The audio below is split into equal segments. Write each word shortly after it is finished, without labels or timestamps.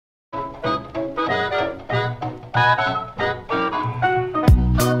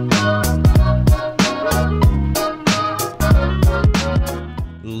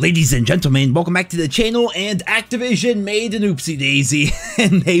Ladies and gentlemen, welcome back to the channel, and Activision made an oopsie daisy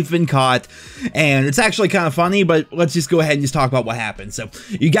and they've been caught, and it's actually kind of funny, but let's just go ahead and just talk about what happened. So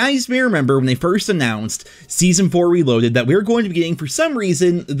you guys may remember when they first announced Season 4 Reloaded that we were going to be getting, for some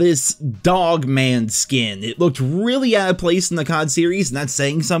reason, this Dog Man skin. It looked really out of place in the COD series, and that's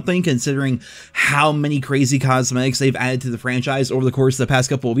saying something considering how many crazy cosmetics they've added to the franchise over the course of the past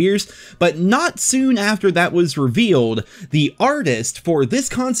couple of years. But not soon after that was revealed, the artist for this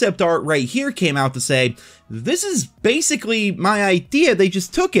concept art right here came out to say, this is basically my idea. They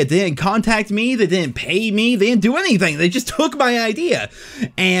just took it. They didn't contact me. They didn't pay me. They didn't do anything. They just took my idea.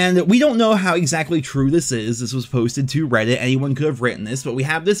 And we don't know how exactly true this is. This was posted to Reddit. Anyone could have written this, but we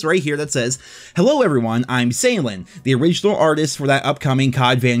have this right here that says, "Hello everyone, I'm Salin, the original artist for that upcoming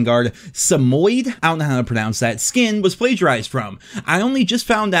COD Vanguard Samoyed, I don't know how to pronounce that, skin was plagiarized from. I only just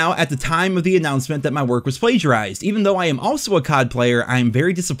found out at the time of the announcement that my work was plagiarized. Even though I am also a COD player, I am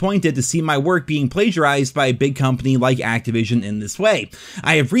very disappointed to see my work being plagiarized by a big company like Activision in this way.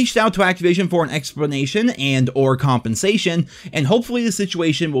 I have reached out to Activision for an explanation and or compensation, and hopefully the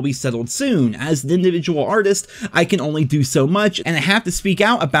situation will be settled soon. As an individual artist, I can only do so much, and I have to speak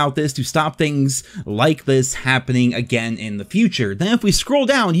out about this to stop things like this happening again in the future." Then if we scroll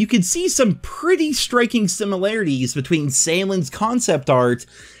down, you can see some pretty striking similarities between Salin's concept art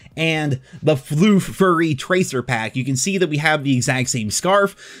and the Floof Furry Tracer Pack. You can see that we have the exact same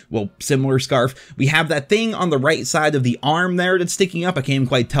scarf, well, similar scarf. We have that thing on the right side of the arm there that's sticking up. I can't even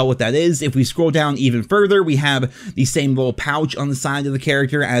quite tell what that is. If we scroll down even further, we have the same little pouch on the side of the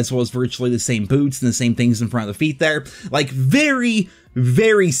character, as well as virtually the same boots and the same things in front of the feet there. Like,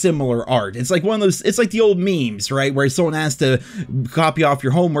 very similar art. It's like one of those, it's like the old memes, right, where someone has to copy off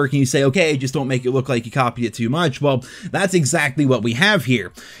your homework and you say, okay, just don't make it look like you copied it too much. Well, that's exactly what we have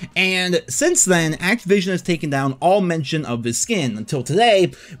here. And since then, Activision has taken down all mention of this skin until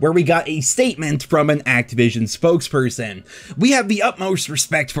today, where we got a statement from an Activision spokesperson. "We have the utmost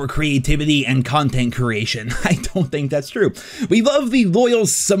respect for creativity and content creation." I don't think that's true. "We love the loyal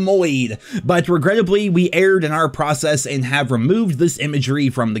Samoyed, but regrettably we erred in our process and have removed this imagery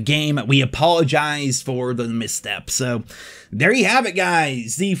from the game. We apologize for the misstep." So there you have it,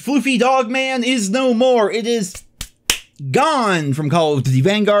 guys. The Floofy Dog Man is no more. It is gone from Call of Duty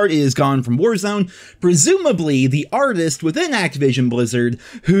Vanguard. It is gone from Warzone. Presumably, the artist within Activision Blizzard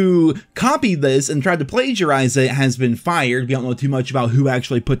who copied this and tried to plagiarize it has been fired. We don't know too much about who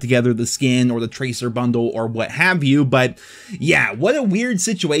actually put together the skin or the tracer bundle or what have you, but yeah, what a weird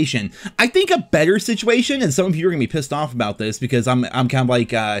situation. I think a better situation, and some of you are going to be pissed off about this because I'm kind of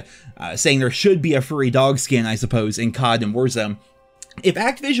like saying there should be a furry dog skin, I suppose, in COD and Warzone. If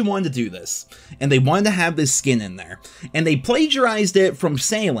Activision wanted to do this, and they wanted to have this skin in there, and they plagiarized it from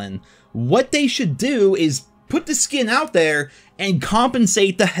Salin, what they should do is put the skin out there and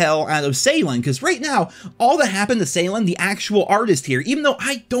compensate the hell out of Salin, because right now, all that happened to Salin, the actual artist here, even though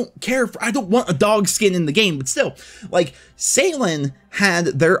I don't care for, I don't want a dog skin in the game, but still, like, Salin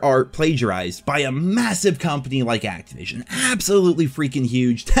had their art plagiarized by a massive company like Activision, absolutely freaking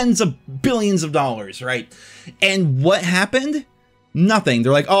huge, tens of billions of dollars, right? And what happened? Nothing.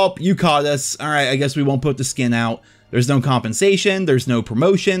 They're like, oh, you caught us. All right, I guess we won't put the skin out. There's no compensation. There's no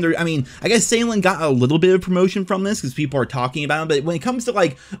promotion. I mean, I guess Salin got a little bit of promotion from this because people are talking about it. But when it comes to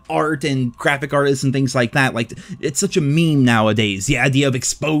like art and graphic artists and things like that, like it's such a meme nowadays. The idea of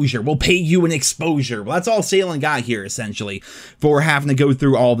exposure. We'll pay you an exposure. Well, that's all Salin got here essentially for having to go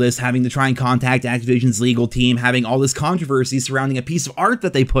through all this, having to try and contact Activision's legal team, having all this controversy surrounding a piece of art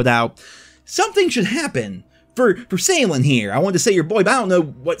that they put out. Something should happen for Salin here. I wanted to say your boy, but I don't know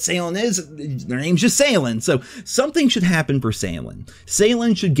what Salin is. Their name's just Salin. So something should happen for Salin.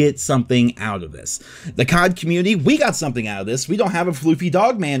 Salin should get something out of this. The COD community, we got something out of this. We don't have a floofy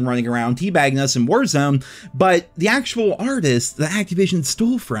dog man running around teabagging us in Warzone, but the actual artist that Activision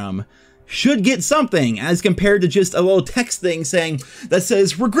stole from should get something, as compared to just a little text thing saying that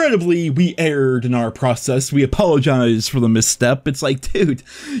says, regrettably, we erred in our process. We apologize for the misstep. It's like, dude,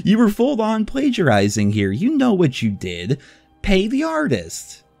 you were full on plagiarizing here. You know what you did. Pay the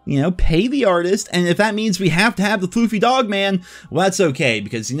artist. You know, pay the artist, and if that means we have to have the floofy dog man, well, that's okay,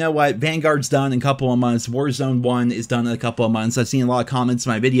 because you know what, Vanguard's done in a couple of months, Warzone 1 is done in a couple of months. I've seen a lot of comments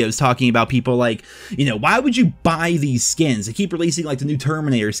in my videos talking about people like, you know, why would you buy these skins? They keep releasing like the new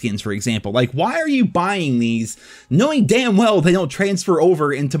Terminator skins, for example. Like, why are you buying these, knowing damn well they don't transfer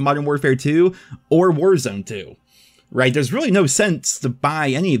over into Modern Warfare 2 or Warzone 2? right? There's really no sense to buy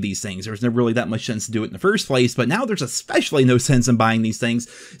any of these things. There's never really that much sense to do it in the first place, but now there's especially no sense in buying these things.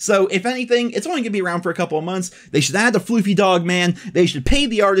 So if anything, it's only gonna be around for a couple of months. They should add the Floofy Dog Man, they should pay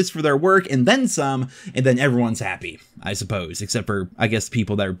the artists for their work, and then some, and then everyone's happy, I suppose, except for, I guess,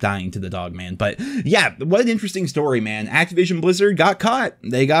 people that are dying to the Dog Man. But yeah, what an interesting story, man. Activision Blizzard got caught.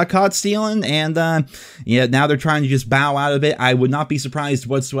 They got caught stealing, and yeah, now they're trying to just bow out of it. I would not be surprised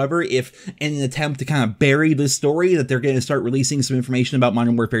whatsoever if, in an attempt to kind of bury this story, that they're going to start releasing some information about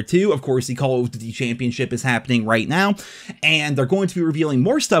Modern Warfare 2. Of course, the Call of Duty Championship is happening right now, and they're going to be revealing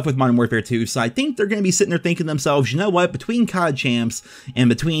more stuff with Modern Warfare 2, so I think they're going to be sitting there thinking to themselves, you know what, between COD Champs and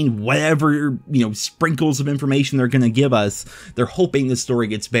between whatever, you know, sprinkles of information they're going to give us, they're hoping this story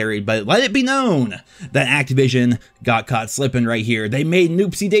gets buried. But let it be known that Activision got caught slipping right here. They made an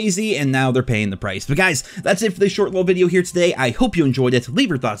oopsie daisy, and now they're paying the price. But guys, that's it for this short little video here today. I hope you enjoyed it. Leave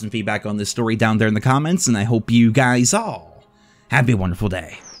your thoughts and feedback on this story down there in the comments, and I hope you guys all have a wonderful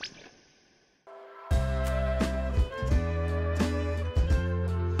day.